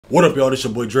What up, y'all? This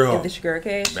your boy Dre. This your girl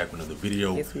Cash. Back with another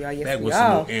video. Yes, we are. Yes, back we with are.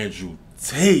 some more Andrew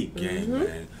Tate gang,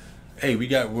 man. Hey,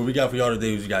 what we got for y'all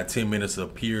today is we got 10 minutes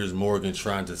of Piers Morgan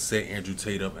trying to set Andrew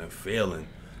Tate up and failing.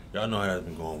 Y'all know how that's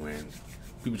been going, man.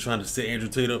 People trying to set Andrew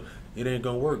Tate up, it ain't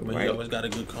gonna work, man. Right. He always got a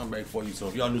good comeback for you. So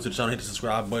if y'all new to the channel, hit the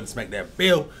subscribe button, smack that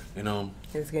bell, and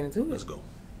let's get into it. let's go.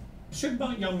 Should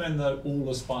young men, though, all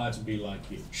aspire to be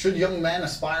like you? Should young men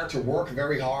aspire to work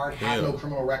very hard, have Yeah. no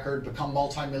criminal record, become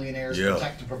multimillionaires, Yeah.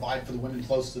 protect and provide for the women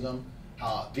close to them,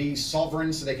 be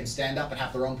sovereign so they can stand up and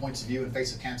have their own points of view in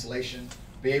face of cancellation,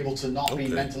 be able to not be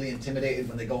mentally intimidated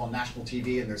when they go on national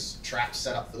TV and there's traps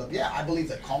set up for them? Yeah, I believe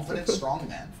that confident, strong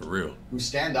men For real. who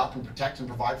stand up and protect and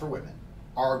provide for women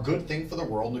are a good thing for the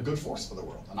world and a good force for the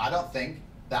world. And I don't think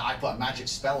that I put a magic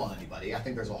spell on anybody. I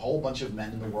think there's a whole bunch of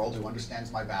men in the world who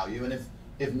understands my value, and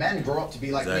if men grow up to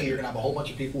be like me, you're gonna have a whole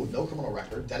bunch of people with no criminal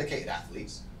record, dedicated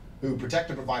athletes, who protect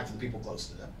and provide for the people close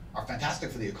to them, are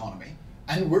fantastic for the economy,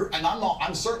 and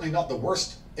I'm certainly not the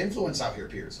worst influence out here,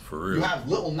 Piers. For real. You have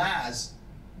Lil Nas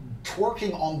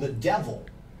twerking on the devil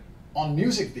on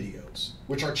music videos,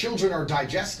 which our children are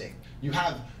digesting. You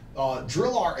have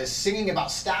drill artists singing about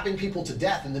stabbing people to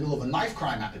death in the middle of a knife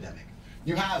crime epidemic.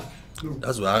 You have...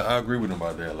 That's what I agree with him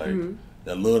about that. Like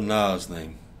that Lil Nas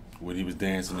thing, when he was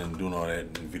dancing and doing all that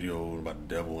in the video about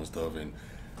the devil and stuff, and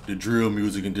the drill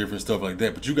music and different stuff like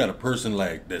that. But you got a person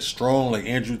like that's strong, like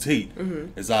Andrew Tate,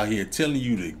 is out here telling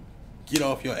you to get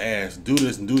off your ass, do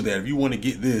this and do that. If you want to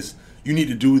get this, you need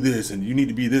to do this, and you need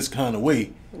to be this kind of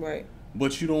way. Right.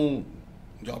 But y'all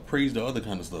praise the other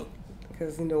kind of stuff.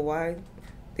 Because you know why?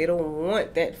 They don't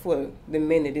want that for the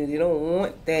men to do. They don't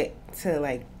want that to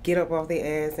like get up off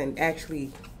their ass and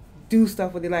actually do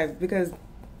stuff with their life, because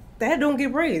that don't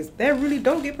get praised. That really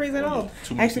don't get praised at all.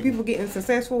 Actually, people getting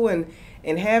successful and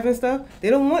having stuff, they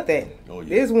don't want that. Oh, yeah.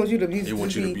 They just want you to be. They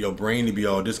want you to be your brain to be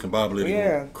all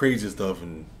discombobulated, and crazy stuff,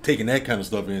 and taking that kind of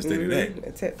stuff instead of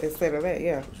that. Instead of that,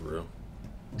 yeah. That's real.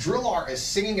 Drill artists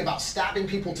singing about stabbing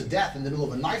people to death in the middle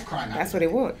of a knife crime. That's what they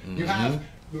want. You have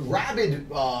rabid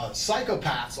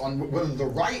psychopaths on whether the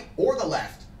right or the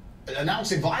left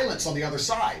announcing violence on the other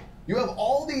side. You have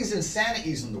all these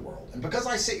insanities in the world, and because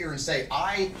I sit here and say,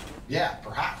 yeah,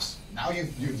 perhaps, now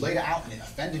you've laid it out and it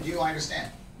offended you, I understand.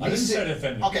 I didn't say it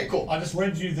offended. Okay, cool. I just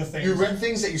read you the things. You read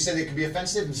things that you said they could be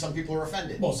offensive, and some people are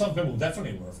offended. Well, some people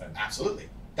definitely were offended. Absolutely.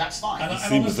 That's fine. And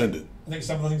Seem offended. I think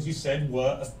some of the things you said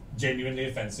were genuinely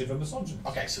offensive and misogynist.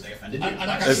 Okay, so they offended you.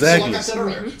 Exactly. Like I said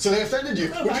earlier. So they offended you,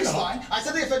 which is fine. I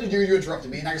said they offended you, you interrupted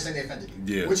me, and now you're saying they offended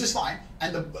you. Yeah. Which is fine.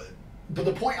 And but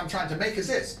the point I'm trying to make is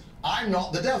this. I'm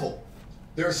not the devil.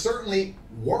 There are certainly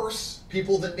worse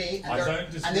people than me,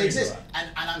 and they exist. And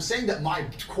I'm saying that my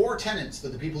core tenets for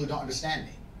the people who don't understand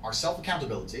me are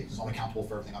self-accountability, so I'm accountable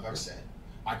for everything I've ever said.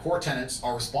 My core tenets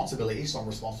are responsibility, so I'm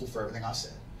responsible for everything I've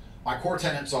said. My core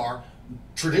tenets are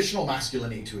traditional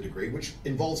masculinity to a degree, which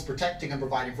involves protecting and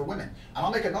providing for women. And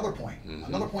I'll make another point.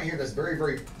 Another point here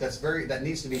that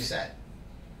needs to be said.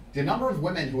 The number of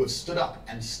women who have stood up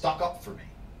and stuck up for me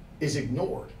is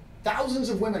ignored. Thousands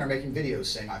of women are making videos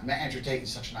saying, I've met Andrew Tate,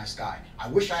 he's such a nice guy. I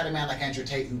wish I had a man like Andrew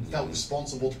Tate who felt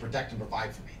responsible to protect and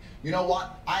provide for me. You know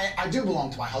what? I do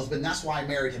belong to my husband, that's why I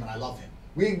married him and I love him.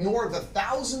 We ignore the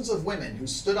thousands of women who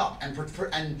stood up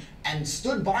and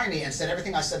stood by me and said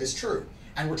everything I said is true.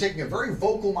 And we're taking a very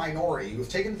vocal minority who have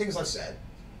taken things I've said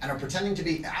and are pretending to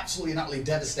be absolutely and utterly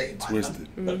devastated by them.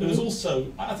 But there was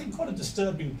also, I think, quite a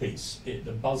disturbing piece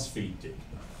that BuzzFeed did.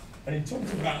 And it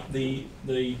talked about the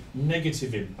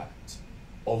negative impact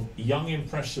of young,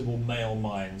 impressionable male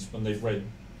minds when they've read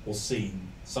or seen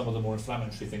some of the more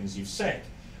inflammatory things you've said.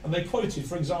 And they quoted,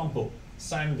 for example,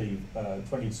 Sandy,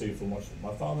 22, from Washington.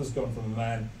 My father's gone from a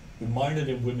man who minored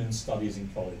in women's studies in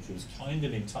college, who was kind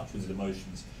and in touch with his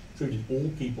emotions, treated all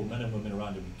people, men and women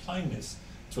around him, with kindness,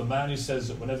 to a man who says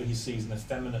that whenever he sees an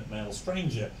effeminate male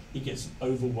stranger, he gets an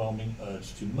overwhelming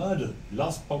urge to murder them. He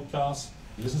loves podcasts.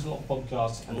 He listens to a lot of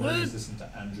podcasts, and he's listened to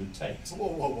Andrew Tate.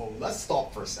 Whoa. Let's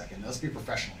stop for a second. Let's be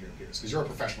professional here, Piers, because you're a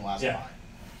professional as am I.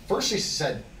 First she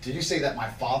said, did you say that my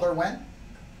father went?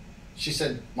 She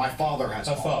said, my father has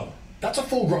gone. Father. That's a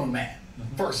full-grown man,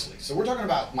 firstly. So we're talking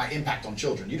about my impact on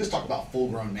children. You just talked about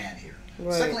full-grown man here.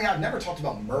 Right. Secondly, I've never talked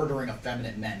about murdering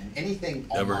effeminate men in anything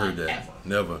Never online heard that. ever.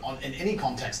 Never. In any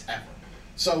context ever.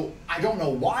 So I don't know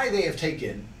why they have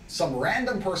taken some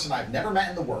random person I've never met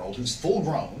in the world who's full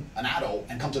grown, an adult,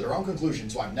 and come to their own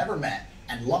conclusions who I've never met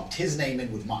and lumped his name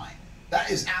in with mine. That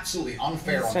is absolutely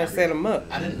unfair. Trying to set him up.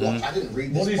 I didn't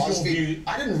read this BuzzFeed.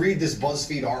 I didn't read this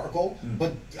BuzzFeed article,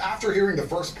 but after hearing the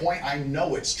first point, I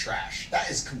know it's trash. That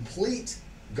is complete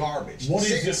garbage. What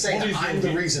Say, is your, say what that is I'm your the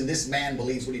view? reason this man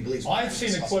believes what he believes. I've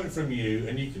seen a quote from you,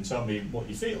 and you can tell me what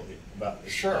you feel about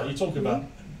this. Sure. You talk about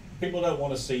people don't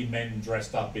want to see men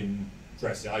dressed up in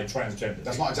dresses, transgender.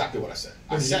 That's not exactly what I said.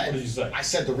 What did you say? I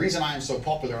said the reason I am so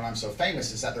popular and I'm so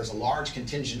famous is that there's a large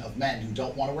contingent of men who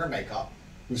don't want to wear makeup,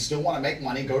 who still want to make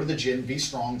money, go to the gym, be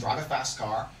strong, drive a fast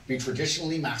car, be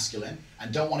traditionally masculine,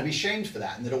 and don't want to be shamed for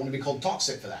that, and they don't want to be called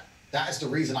toxic for that. That is the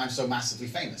reason I'm so massively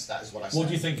famous. That is what I said. What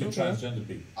do you think of transgender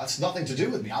people? That's nothing to do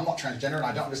with me. I'm not transgender, and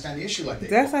I don't understand the issue like that.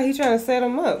 That's how he's trying to set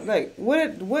him up. Like,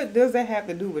 what does that have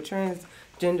to do with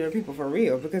transgender people for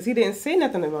real? Because he didn't say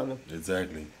nothing about them.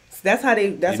 Exactly. That's how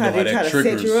they try to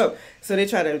set you up. So they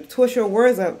try to twist your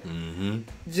words up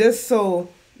just so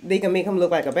they can make him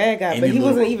look like a bad guy. But he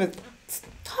wasn't even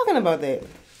talking about that.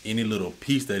 Any little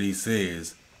piece that he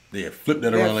says, they flip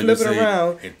that around like they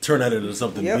say and turn that into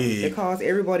something big. It caused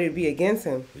everybody to be against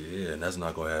him. Yeah, and that's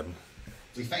not going to happen.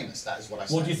 Be famous. That is what I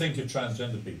said. What do you think of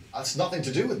transgender people? That's nothing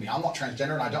to do with me. I'm not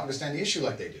transgender, and I don't understand the issue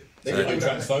like they do. Are you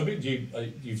transphobic? Do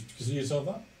you consider yourself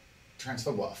that?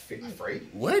 Transphobic? What? Afraid?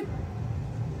 What?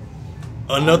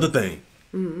 Another thing.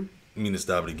 I mean to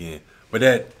stop it again. But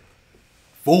that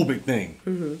phobic thing,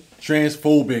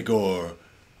 transphobic or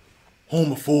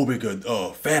homophobic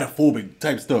or fatophobic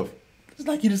type stuff. It's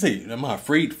like you just say, am I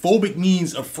afraid? Phobic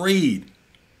means afraid.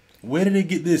 Where did they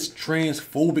get this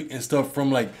transphobic and stuff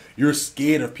from? Like, you're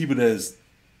scared of people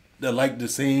that like the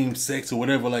same sex or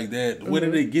whatever like that. Where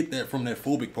did they get that from, that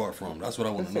phobic part from? That's what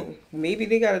I want to know. Maybe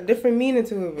they got a different meaning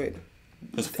to it, but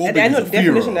because phobic I know is the a fear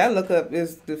definition of. that I look up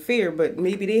is the fear, but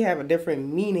maybe they have a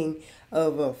different meaning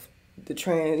of the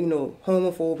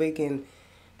homophobic and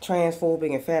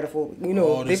transphobic and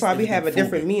fatophobic. They probably have a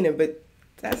different meaning, but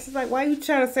that's just like, why are you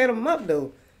trying to set them up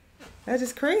though? That's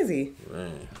just crazy.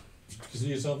 Man.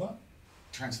 Consider yourself that?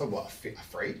 Transphobic? What?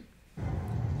 Afraid?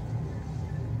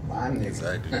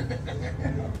 Exactly.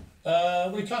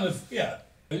 We kind of, yeah.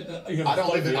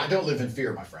 I don't live in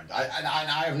fear, my friend. I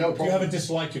have no problem. Do you have a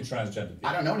dislike of transgender people?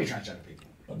 I don't know any transgender people.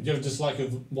 Do you have a dislike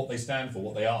of what they stand for,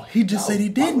 what they are? He just said he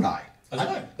didn't. Why would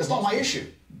I? That's not my issue.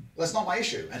 That's not my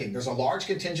issue. I think there's a large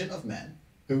contingent of men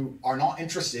who are not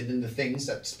interested in the things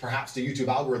that perhaps the YouTube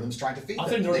algorithm's trying to feed them. I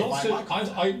think there are lots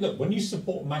of... Look, when you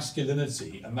support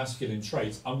masculinity and masculine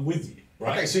traits, I'm with you,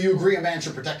 right? Okay, so you agree a man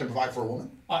should protect and provide for a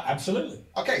woman? Absolutely.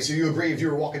 Okay, so you agree if you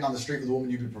were walking down the street with a woman,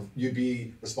 you'd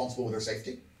be responsible with her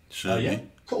safety? Sure. Yeah.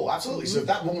 Cool, absolutely. So if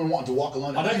that woman wanted to walk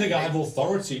alone... I don't think I have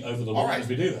authority over the woman as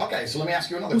we do that. Okay, so let me ask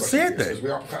you another question. Who said that? Because we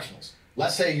are professionals.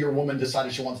 Let's say your woman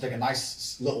decided she wanted to take a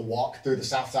nice little walk through the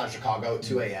south side of Chicago at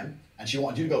 2 a.m. and she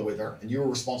wanted you to go with her, and you were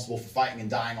responsible for fighting and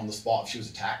dying on the spot if she was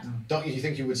attacked. Don't you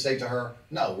think you would say to her,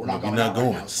 no, we're not going out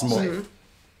right now. It's not safe.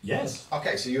 Yes.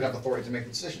 Okay, so you'd have authority to make the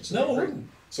decision. So no, I wouldn't.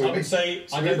 So I would say,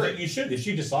 I don't think you should. If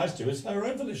she decides to, it's her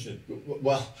own volition.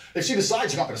 Well, if she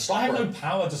decides, you're not going to stop her. I have no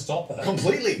power to stop her.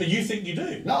 Completely. But you think you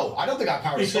do. No, I don't think I have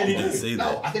power to stop her. Do.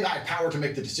 No, I think I have power to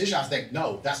make the decision. I think,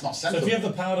 no, that's not sensible. So if you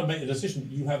have the power to make the decision,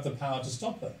 you have the power to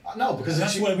stop her. No, because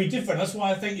that's where we differ. That's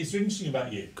why I think it's interesting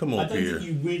about you. Come on, I don't Pierre.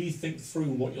 think you really think through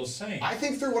what you're saying. I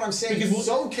think through what I'm saying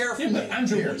so carefully. Yeah, but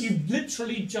Andrew, what you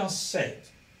literally just said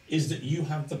is that you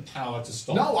have the power to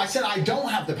stop her. No, I said I don't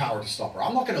have the power to stop her.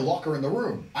 I'm not going to lock her in the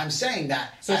room. I'm saying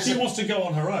that... So if she wants to go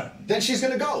on her own... Then she's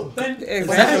going to go. Then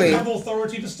exactly. you have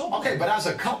authority to stop her. Okay, but as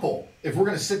a couple, if we're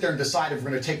going to sit there and decide if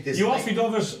we're going to take this... You asked me,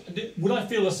 would I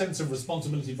feel a sense of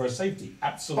responsibility for her safety?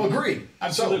 Absolutely. Agreed.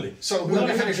 Absolutely. So would let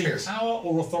me I finish, have Piers. the power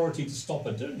or authority to stop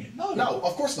her doing it? No. No,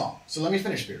 of course not. So let me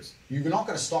finish, Piers. You're not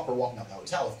going to stop her walking up the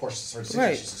hotel. Of course, it's her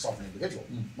decision. She's a sovereign individual.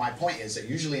 My point is that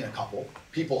usually in a couple,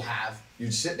 you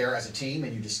sit there as a team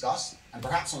and you discuss, and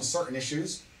perhaps on certain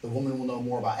issues, the woman will know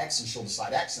more about X and she'll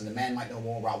decide X, and the man might know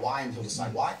more about Y and he'll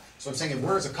decide Y. So I'm saying if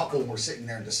we're as a couple and we're sitting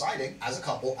there and deciding, as a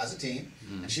couple, as a team,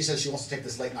 and she says she wants to take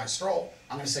this late night stroll,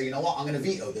 I'm going to say, you know what, I'm going to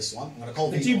veto this one. I'm going to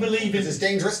call veto. Do you believe it's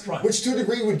dangerous, right. which to a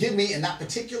degree would give me, in that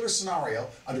particular scenario,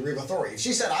 a degree of authority. If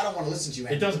she said, I don't want to listen to you,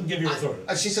 Andrew. It doesn't give you authority.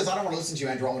 If she says, I don't want to listen to you,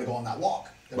 Andrew, I'm going to go on that walk.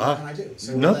 Then what can I do?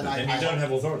 So nothing. Then you don't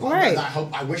have authority. Right.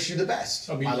 I wish you the best,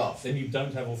 my love. Then you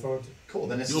don't have authority. Cool,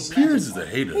 then it's Your Piers is a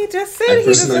hater. He just said I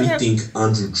personally think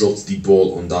Andrew dropped the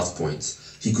ball on that point.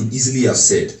 He could easily have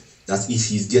said that if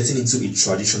he's getting into a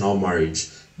traditional marriage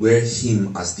where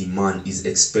him as the man is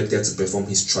expected to perform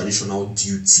his traditional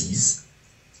duties,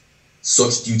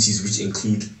 such duties which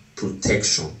include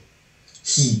protection,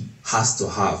 he has to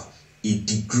have a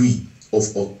degree of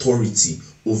authority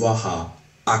over her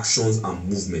actions and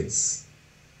movements.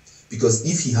 Because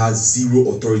if he has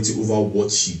zero authority over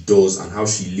what she does and how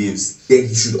she lives, then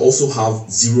he should also have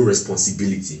zero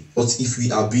responsibility. But if we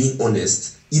are being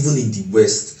honest, even in the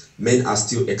West, men are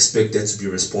still expected to be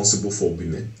responsible for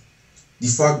women. The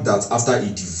fact that after a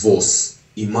divorce,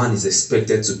 a man is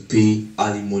expected to pay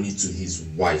alimony to his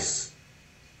wife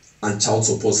and child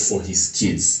support for his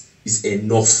kids is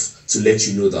enough to let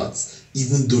you know that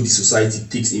even though the society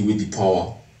takes away the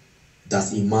power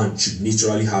that a man should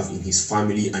naturally have in his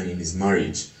family and in his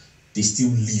marriage, they still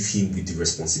leave him with the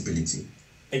responsibility.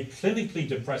 A clinically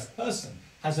depressed person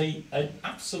has an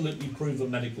absolutely proven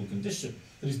medical condition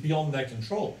that is beyond their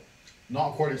control. Not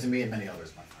according to me and many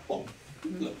others, my friend. Well,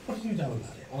 look, what do you know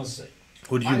about it, honestly?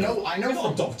 Who do you know? I know. You're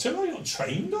not a doctor, are you? Not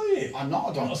trained, are you? I'm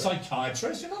not a doctor. You're not a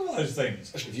psychiatrist, you're none of those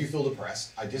things. If you feel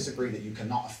depressed, I disagree that you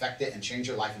cannot affect it and change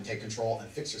your life and take control and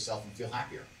fix yourself and feel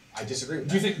happier. I disagree with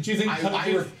that. Do you think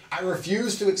I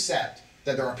refuse to accept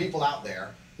that there are people out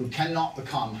there who cannot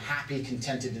become happy,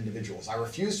 contented individuals. I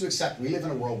refuse to accept we live in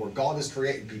a world where God has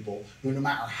created people who, no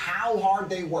matter how hard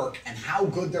they work and how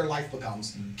good their life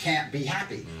becomes, can't be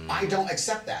happy. I don't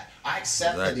accept that. I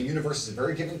accept that the universe is a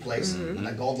very giving place and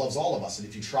that God loves all of us. And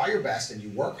if you try your best and you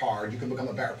work hard, you can become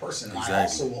a better person. And I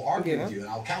also will argue with you, and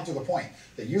I'll counter the point,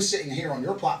 that you sitting here on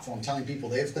your platform telling people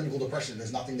they have clinical depression,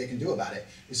 there's nothing they can do about it,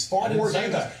 is far more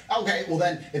dangerous. Okay, well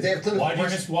then, if they have clinical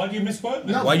depression... Why do you misquote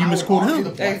me? No, why you misquote him?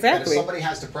 Exactly. If somebody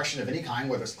has depression of any kind,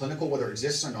 whether it's clinical, whether it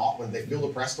exists or not, whether they feel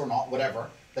depressed or not, whatever,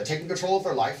 that taking control of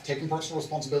their life, taking personal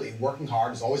responsibility, working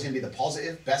hard is always going to be the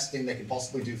positive, best thing they can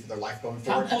possibly do for their life going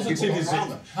forward. How positive is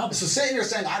it? So sitting here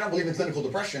saying, I don't believe in clinical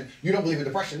depression, you don't believe in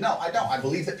depression. No, I don't. I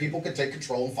believe that people can take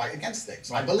control and fight against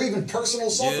things. I believe in personal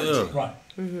sovereignty.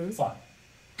 Right. Fine.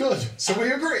 Good. So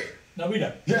we agree. No, we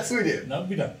don't. Yes, we do. No,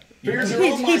 we don't. Because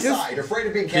you're on my side, afraid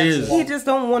of being cancelled. He just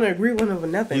don't want to agree with him for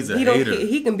nothing. He's a he don't hater.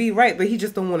 He can be right, but he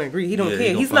just don't want to agree. He don't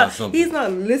care. He's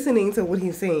not listening to what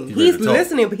he's saying. He's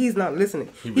listening, but he's not listening.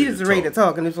 He's just ready to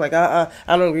talk, and it's like, I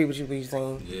don't agree with you what you're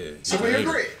saying. Yeah. So we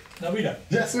agree. No, we don't.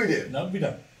 Yes, we do. No, we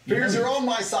don't. Because you're on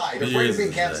my side, afraid of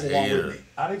being cancelled along with me.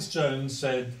 Alex Jones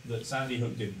said that Sandy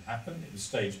Hook didn't happen. It was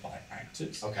staged by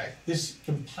actors. Okay. This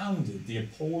compounded the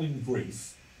appalling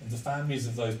grief of the families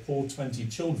of those poor 20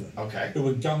 children who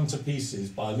were gunned to pieces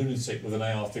by a lunatic with an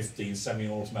AR-15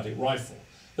 semi-automatic rifle.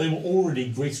 They were already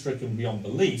grief-stricken beyond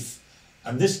belief,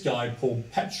 and this guy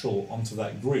poured petrol onto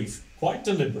that grief quite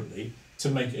deliberately to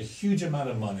make a huge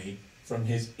amount of money from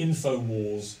his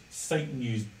InfoWars fake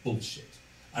news bullshit.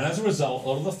 And as a result, a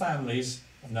lot of the families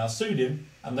have now sued him,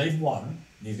 and they've won,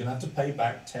 and he's going to have to pay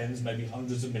back tens, maybe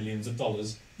hundreds of millions of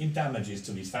dollars in damages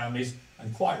to these families.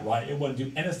 And quite right, it won't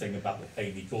do anything about the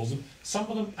pain he caused them. Some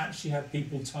of them actually had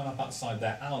people turn up outside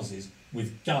their houses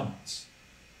with guns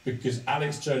because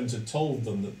Alex Jones had told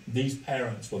them that these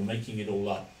parents were making it all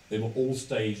up. They were all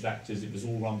staged actors. It was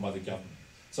all run by the government.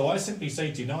 So I simply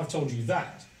say to you, now I've told you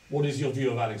that, what is your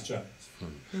view of Alex Jones?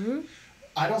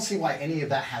 I don't see why any of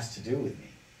that has to do with me.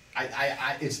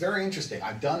 It's very interesting.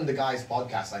 I've done the guy's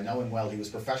podcast. I know him well. He was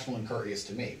professional and courteous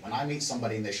to me. When I meet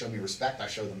somebody and they show me respect, I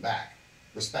show them back.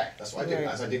 Respect. That's what I do,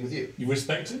 as I did with you. You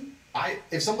respect him?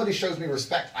 If somebody shows me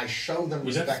respect, I show them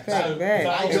respect back. So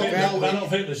if Adolf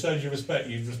Hitler shows you respect,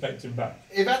 you'd respect him back.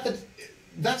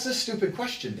 That's a stupid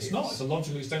question. It's not. It's a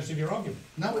logical extension of your argument.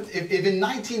 No, if in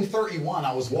 1931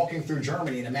 I was walking through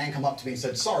Germany and a man come up to me and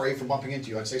said, sorry for bumping into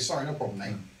you, I'd say, sorry, no problem,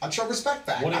 mate. I'd show respect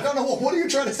back. I don't know, what are you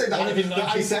trying to say? That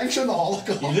I sanction the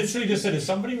Holocaust? You literally just said if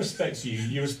somebody respects you,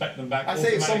 you respect them back. I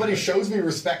say if somebody shows me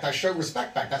respect, I show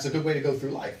respect back. That's a good way to go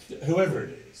through life. Whoever it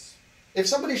is. If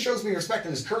somebody shows me respect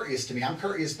and is courteous to me, I'm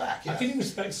courteous back. How can you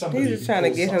respect somebody? He's just trying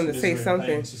to get him to say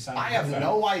something. I have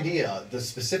no idea the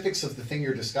specifics of the thing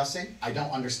you're discussing. I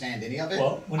don't understand any of it.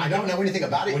 Well, I don't know anything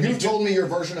about it. You've told me your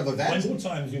version of events. When more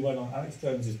times you went on Alex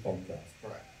Jones's podcast?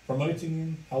 Promoting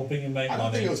him, helping him make money. I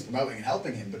don't think it was promoting and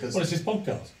helping him because... Well, it's his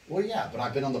podcast. Well, yeah, but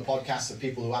I've been on the podcasts of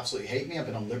people who absolutely hate me. I've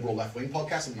been on liberal left-wing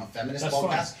podcasts. I've been on feminist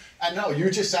podcasts. And no, you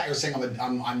just sat here saying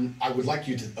I would like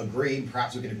you to agree,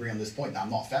 perhaps we can agree on this point, that I'm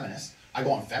not feminist. I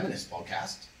go on feminist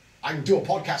podcasts. I do a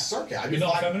podcast circuit. You're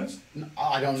not feminist?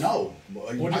 I don't know.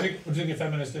 What do you think a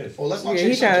feminist is? Well, let's not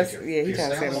change subject here. Yeah, he trying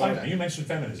to say you mentioned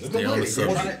feminism.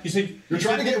 You're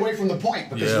trying to get away from the point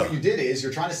because what you did is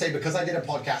you're trying to say because I did a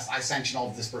podcast, I sanction all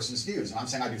of this person's views. And I'm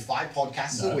saying I do 5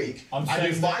 podcasts a week. I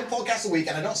do 5 podcasts a week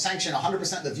and I don't sanction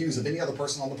 100% of the views of any other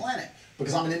person on the planet.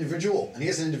 Because I'm an individual, and he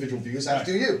has an individual views, as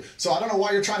do you. So I don't know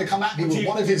why you're trying to come at me with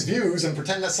one of his views and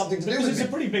pretend that's something to do with me. It's a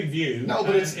pretty big view. No,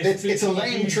 but it's a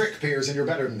lame trick, Piers, and you're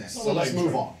better than this. So let's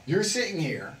move on. You're sitting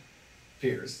here,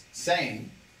 Piers,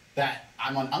 saying that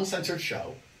I'm on Uncensored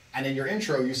Show, and in your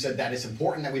intro you said that it's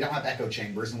important that we don't have echo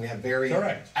chambers and we have varying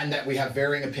and that we have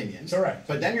varying opinions. Correct.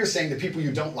 But then you're saying the people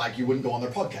you don't like, you wouldn't go on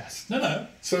their podcast. No.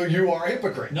 So you are a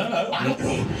hypocrite. No. I don't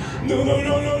know.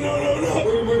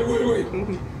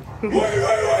 No. Wait.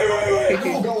 I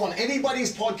will go on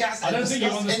anybody's podcast and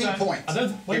discuss any point.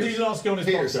 When did you last go on his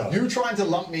podcast? You trying to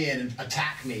lump me in and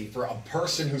attack me for a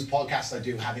person whose podcast I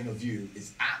do having a view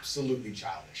is absolutely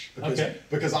childish.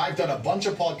 Because I've done a bunch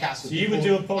of podcasts with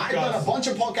people. I've done a bunch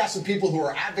of podcasts with people who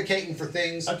are advocating for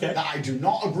things that I do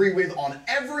not agree with on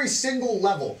every single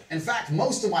level. In fact,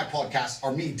 most of my podcasts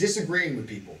are me disagreeing with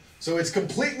people. So it's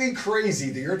completely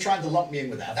crazy that you're trying to lump me in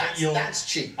with that. That's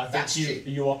cheap. That's cheap.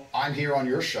 I'm here on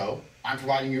your show. I'm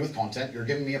providing you with content. You're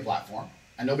giving me a platform.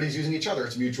 And nobody's using each other.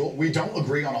 It's mutual. We don't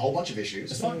agree on a whole bunch of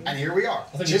issues. And here we are.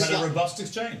 I think we've had a robust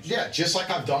exchange. Yeah, just like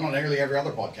I've done on nearly every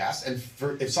other podcast.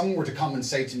 And if someone were to come and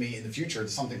say to me in the future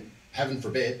something, heaven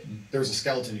forbid, there was a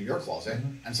skeleton in your closet,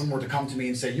 and someone were to come to me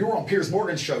and say, you were on Piers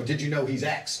Morgan's show, did you know he's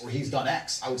X or he's done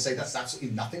X? I would say that's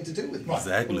absolutely nothing to do with me.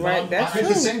 Exactly. Right, that's I'm at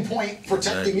the same point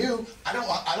protecting you. I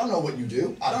don't know what you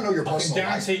do. I don't know your personal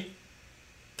life.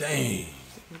 Dang.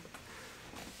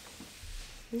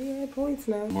 Yeah, points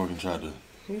now. Morgan tried to.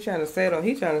 He's trying to set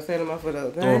him up for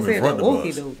the. Throw him in front of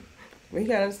us. But you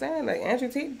gotta understand, like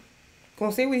Andrew Tate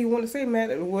gonna say what he want to say,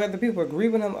 man. Whether people agree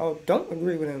with him or don't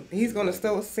agree with him, he's gonna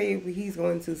still say what he's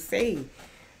going to say.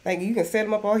 Like you can set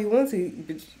him up all he wants to,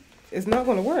 but it's not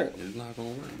gonna work. It's not gonna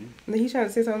work. And he's trying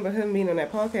to say something about him being on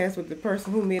that podcast with the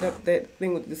person who made up that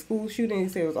thing with the school shooting. He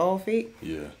said it was all fake.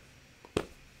 Yeah.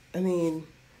 I mean,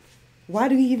 why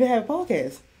do he even have a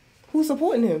podcast? Who's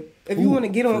supporting him? If you want to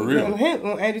get on him,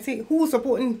 on Andrew Tate, who's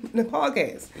supporting the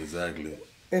podcast? Exactly.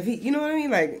 If he, you know what I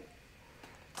mean? Like,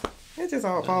 it's just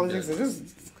all politics. It's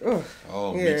just,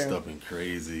 all mixed up and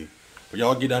crazy. But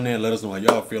y'all get down there and let us know how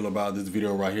y'all feel about this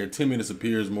video right here. 10 minutes of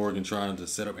Piers Morgan trying to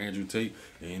set up Andrew Tate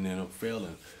and ended up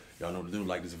failing. Y'all know what to do.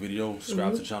 Like this video,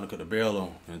 subscribe to the channel, cut the bell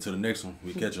on. And until the next one,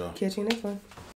 we catch y'all. Catch you next one.